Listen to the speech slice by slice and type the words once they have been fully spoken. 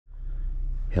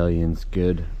Hellions,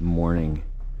 good morning.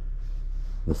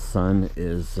 The sun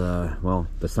is, well,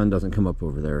 the sun doesn't come up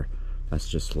over there. That's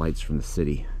just lights from the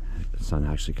city. The sun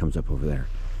actually comes up over there.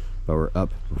 But we're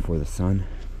up before the sun.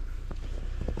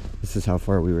 This is how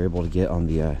far we were able to get on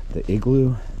the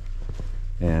igloo.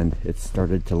 And it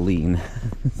started to lean.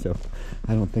 So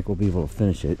I don't think we'll be able to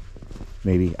finish it.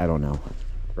 Maybe, I don't know.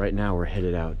 Right now we're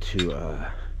headed out to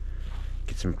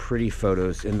get some pretty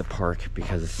photos in the park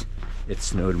because it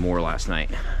snowed more last night.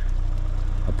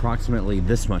 Approximately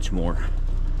this much more,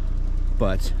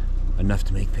 but enough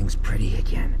to make things pretty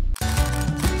again.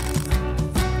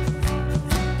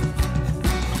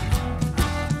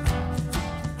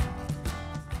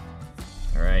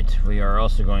 All right, we are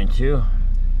also going to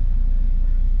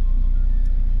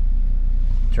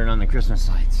turn on the Christmas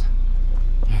lights.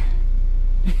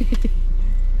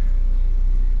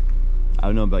 I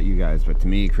don't know about you guys, but to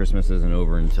me, Christmas isn't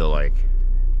over until like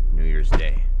New Year's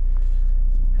Day.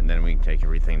 And then we can take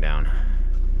everything down.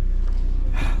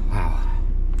 Wow.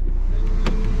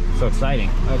 So exciting.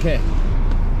 Okay.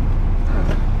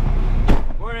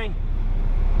 Morning.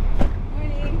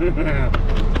 Morning.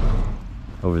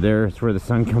 Over there, it's where the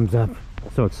sun comes up.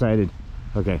 So excited.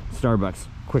 Okay, Starbucks.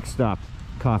 Quick stop.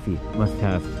 Coffee. Must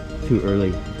have. Too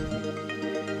early.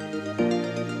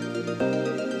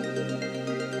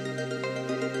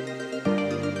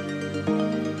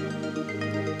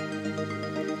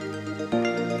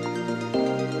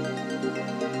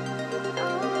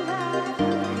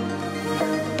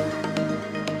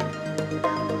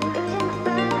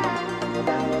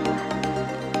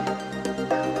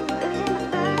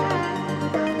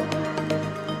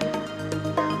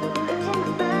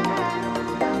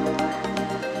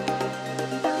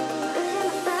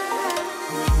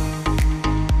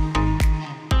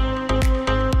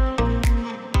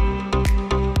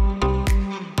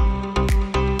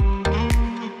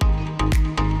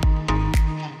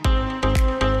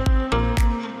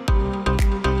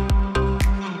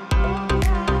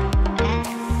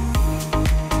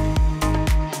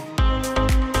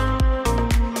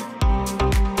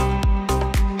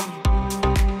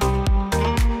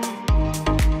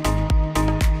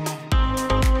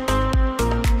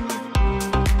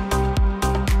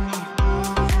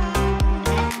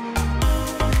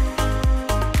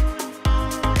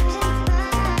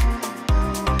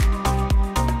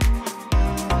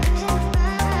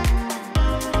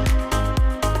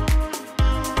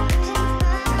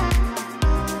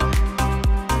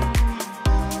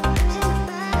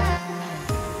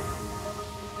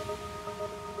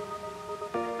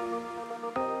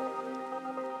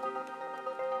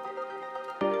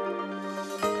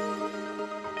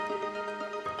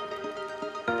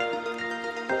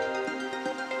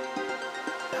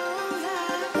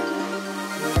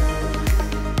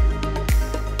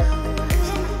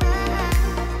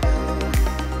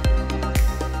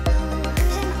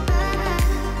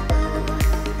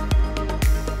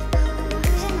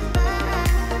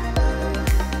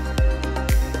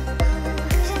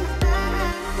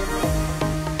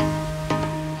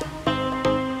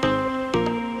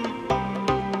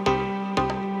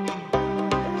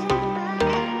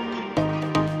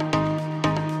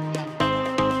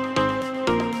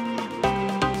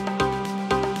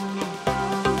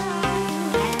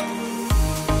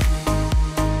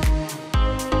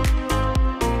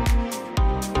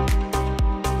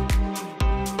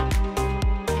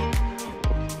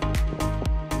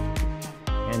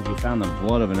 Angie found the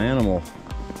blood of an animal.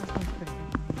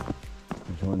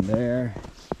 There's one there,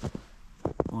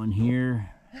 one here.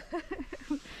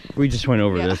 We just went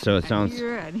over this, so it sounds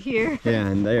here and here. Yeah,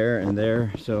 and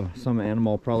there. So some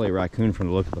animal, probably a raccoon from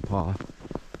the look of the paw,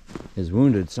 is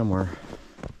wounded somewhere.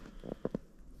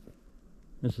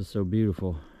 This is so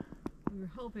beautiful. We were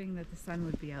hoping that the sun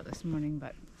would be out this morning,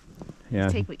 but yeah,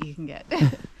 take what you can get.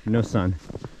 No sun.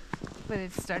 But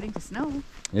it's starting to snow.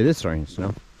 It is starting to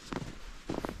snow.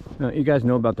 Now, you guys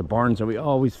know about the barns that we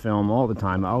always film all the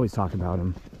time. I always talk about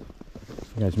them.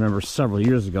 You guys remember several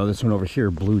years ago, this one over here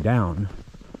blew down.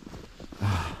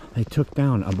 They took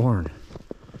down a barn.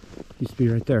 Used to be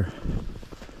right there.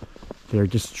 They're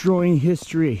destroying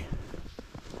history.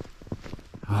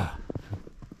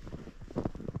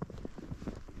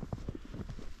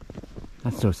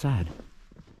 That's so sad.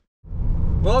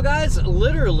 Well guys,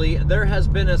 literally there has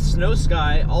been a snow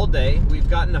sky all day. We've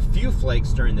gotten a few flakes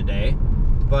during the day,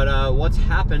 but what's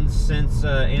happened since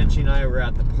Angie and I were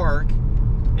at the park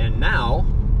and now,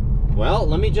 well,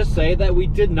 let me just say that we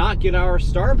did not get our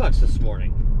Starbucks this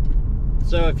morning.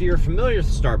 So if you're familiar with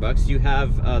Starbucks, you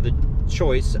have the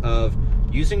choice of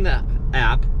using the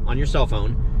app on your cell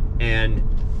phone and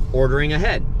ordering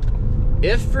ahead.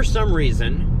 If for some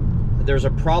reason there's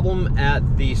a problem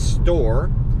at the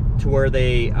store to where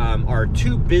they are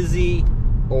too busy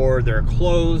or they're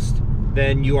closed,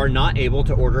 then you are not able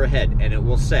to order ahead. And it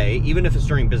will say, even if it's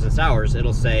during business hours,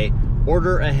 it'll say,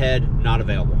 order ahead, not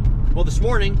available. Well, this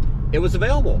morning, it was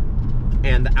available.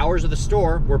 And the hours of the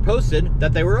store were posted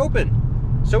that they were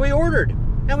open. So we ordered,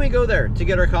 and we go there to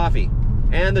get our coffee.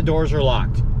 And the doors are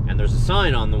locked. And there's a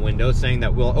sign on the window saying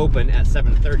that we'll open at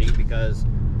 7:30 because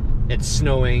it's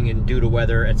snowing and due to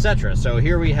weather, etc. So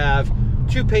here we have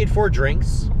 2 paid-for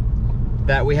drinks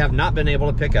that we have not been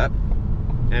able to pick up.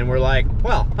 And we're like,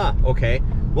 well, okay.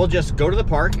 We'll just go to the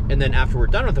park, and then after we're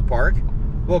done with the park,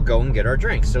 we'll go and get our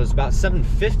drinks. So it's about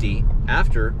 7:50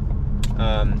 after,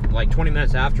 like 20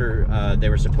 minutes after they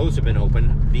were supposed to have been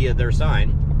open via their sign,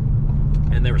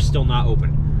 and they were still not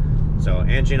open. So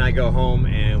Angie and I go home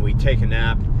and we take a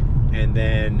nap, and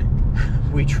then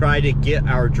we try to get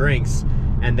our drinks,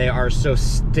 and they are so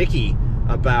sticky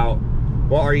about,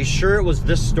 well, are you sure it was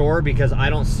this store? Because I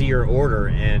don't see your order.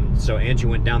 And so Angie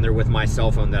went down there with my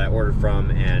cell phone that I ordered from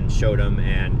and showed them,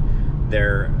 and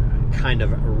their kind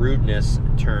of rudeness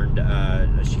turned,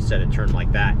 she said it turned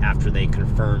like that after they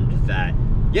confirmed that,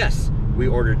 yes, we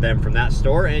ordered them from that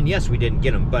store, and yes, we didn't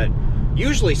get them. But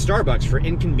usually Starbucks, for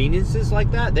inconveniences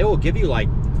like that, they will give you like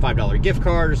 $5 gift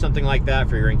card or something like that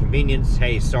for your inconvenience.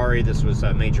 Hey, sorry, this was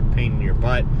a major pain in your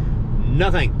butt.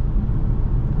 Nothing.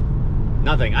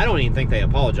 Nothing. I don't even think they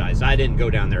apologized. I didn't go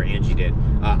down there. Angie did.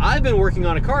 I've been working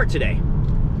on a car today.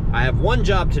 I have one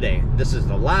job today. This is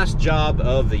the last job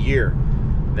of the year.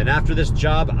 Then after this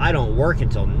job, I don't work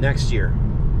until next year.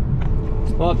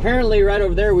 Well, apparently right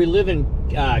over there, we live in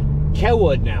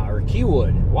Keywood now, or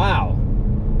Keywood. Wow.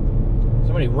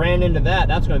 Somebody ran into that.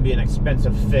 That's going to be an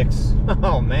expensive fix.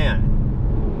 Oh,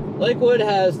 man. Lakewood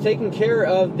has taken care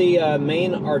of the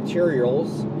main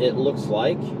arterials, it looks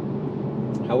like.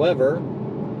 However,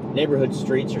 neighborhood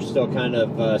streets are still kind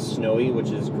of snowy,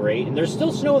 which is great. And there's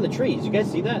still snow in the trees. You guys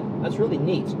see that? That's really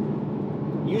neat.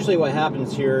 Usually what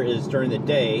happens here is during the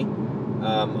day,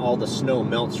 all the snow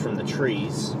melts from the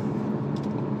trees.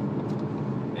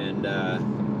 And,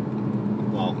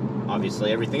 well,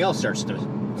 obviously everything else starts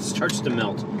to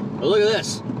melt. But look at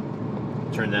this.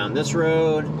 Turn down this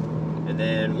road. And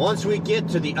then once we get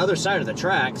to the other side of the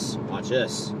tracks, watch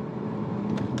this.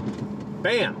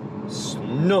 Bam!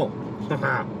 Snow.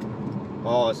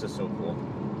 Oh, this is so cool.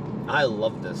 I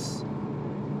love this.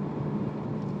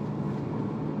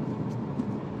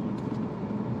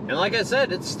 And like I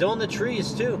said, it's still in the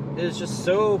trees too. It is just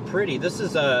so pretty. This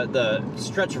is the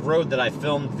stretch of road that I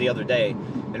filmed the other day.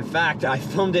 In fact, I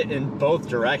filmed it in both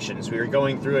directions. We were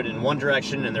going through it in one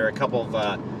direction, and there were a couple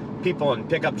of people in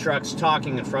pickup trucks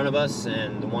talking in front of us,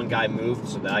 and the one guy moved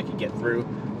so that I could get through.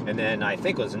 And then I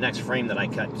think it was the next frame that I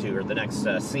cut to, or the next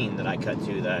scene that I cut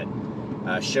to, that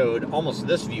showed almost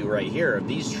this view right here of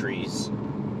these trees.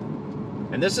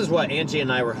 And this is what Angie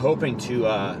and I were hoping to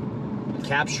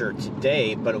capture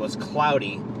today, but it was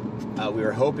cloudy. We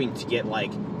were hoping to get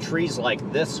like trees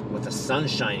like this with the sun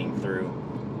shining through,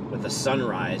 with the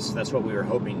sunrise. That's what we were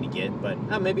hoping to get,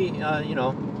 but maybe, you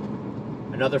know,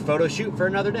 another photo shoot for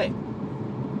another day.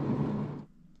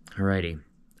 Alrighty,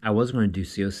 I was going to do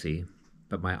COC,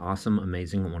 but my awesome,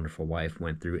 amazing, wonderful wife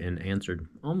went through and answered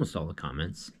almost all the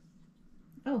comments.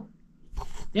 Oh.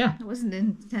 Yeah. It wasn't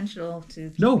intentional to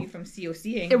keep No. you from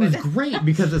COCing. It was great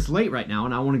because it's late right now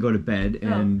and I want to go to bed.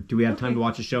 And do we have time to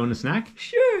watch a show and a snack?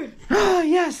 Sure. Oh,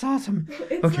 yes, awesome.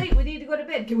 It's late. We need to go to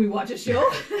bed. Can we watch a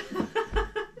show?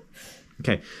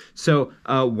 Okay. So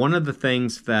one of the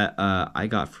things that I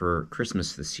got for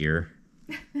Christmas this year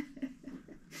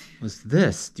was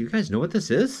this. Do you guys know what this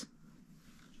is?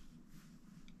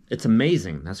 It's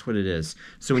amazing. That's what it is.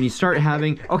 So when you start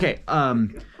having... Okay,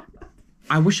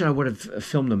 I wish I would have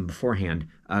filmed them beforehand.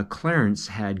 Clarence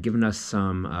had given us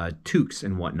some toques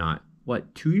and whatnot.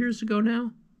 What, 2 years ago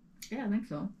now? Yeah, I think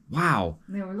so. Wow.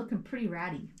 They were looking pretty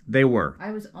ratty. They were.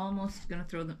 I was almost going to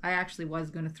throw them. I actually was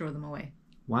going to throw them away.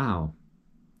 Wow.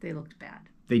 They looked bad.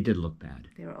 They did look bad.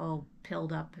 They were all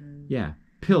pilled up and... Yeah,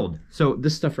 pilled. So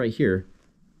this stuff right here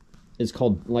is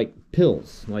called, like,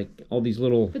 pills. Like, all these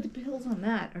little... But the pills on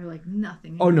that are like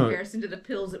nothing in comparison to the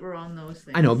pills that were on those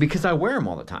things. I know, because I wear them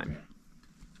all the time.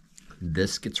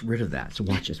 This gets rid of that. So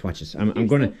watch this, watch this. I'm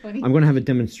gonna have a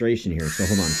demonstration here. So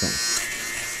hold on.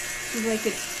 It's like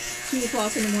it's 2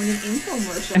 o'clock in the morning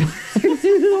infomercial.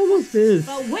 It almost is.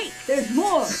 Oh wait, there's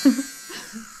more.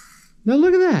 Now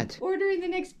look at that. Order in the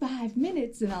next 5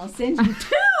 minutes, and I'll send you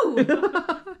 2.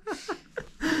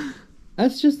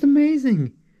 That's just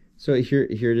amazing. So here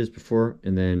it is before,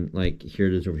 and then like here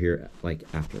it is over here, like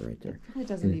after right there. It probably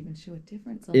doesn't even show a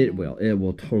difference. On It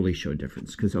will totally show a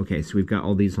difference. Because, okay, so we've got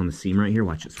all these on the seam right here.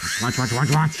 Watch this. Watch.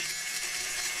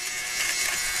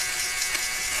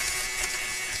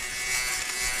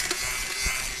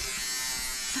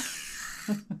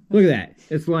 Look at that.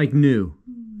 It's like new.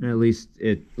 At least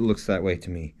it looks that way to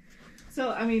me.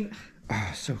 So, I mean...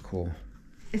 Oh, so cool.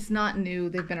 It's not new.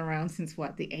 They've been around since,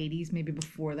 what, the 80s? Maybe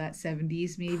before that,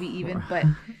 70s maybe even. But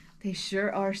they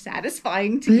sure are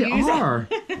satisfying to use. They are.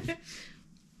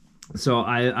 So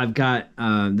I've got...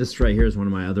 this right here is one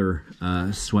of my other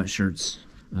sweatshirts,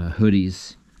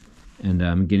 hoodies. And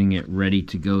I'm getting it ready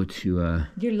to go to...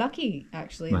 You're lucky,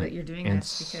 actually, that you're doing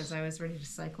this. Because I was ready to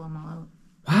cycle them all out.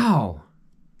 Wow.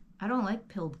 I don't like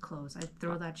pilled clothes. I'd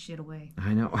throw that shit away.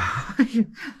 I know.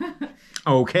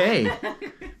 Okay.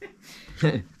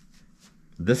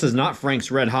 This is not Frank's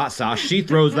Red Hot Sauce. She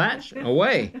throws that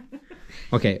away.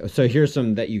 Okay, so here's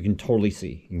some that you can totally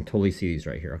see. You can totally see these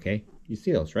right here, okay? You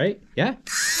see those, right? Yeah?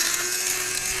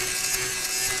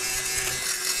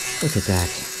 Look at that.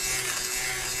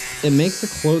 It makes the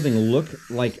clothing look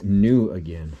like new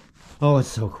again. Oh, it's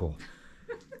so cool.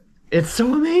 It's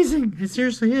so amazing. It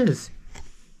seriously is.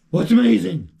 What's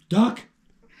amazing? Duck?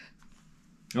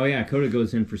 Oh yeah, Coda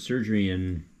goes in for surgery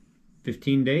in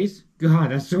 15 days?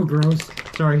 God, that's so gross.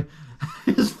 Sorry.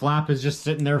 His flap is just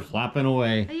sitting there flapping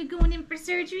away. Are you going in for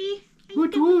surgery?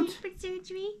 Woot woot. For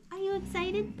surgery? Are you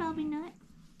excited? Probably not.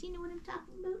 Do you know what I'm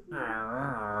talking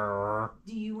about?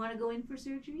 Do you want to go in for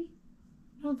surgery?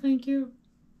 No, thank you.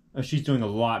 Oh, she's doing a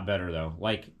lot better though.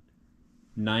 Like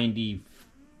 94%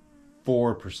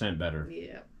 better.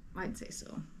 Yeah, I'd say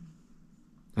so.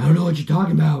 I don't know what you're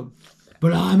talking about,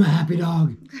 but I'm a happy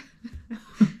dog.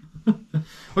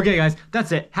 Okay, guys,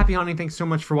 that's it. Happy hunting. Thanks so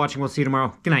much for watching. We'll see you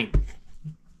tomorrow. Good night.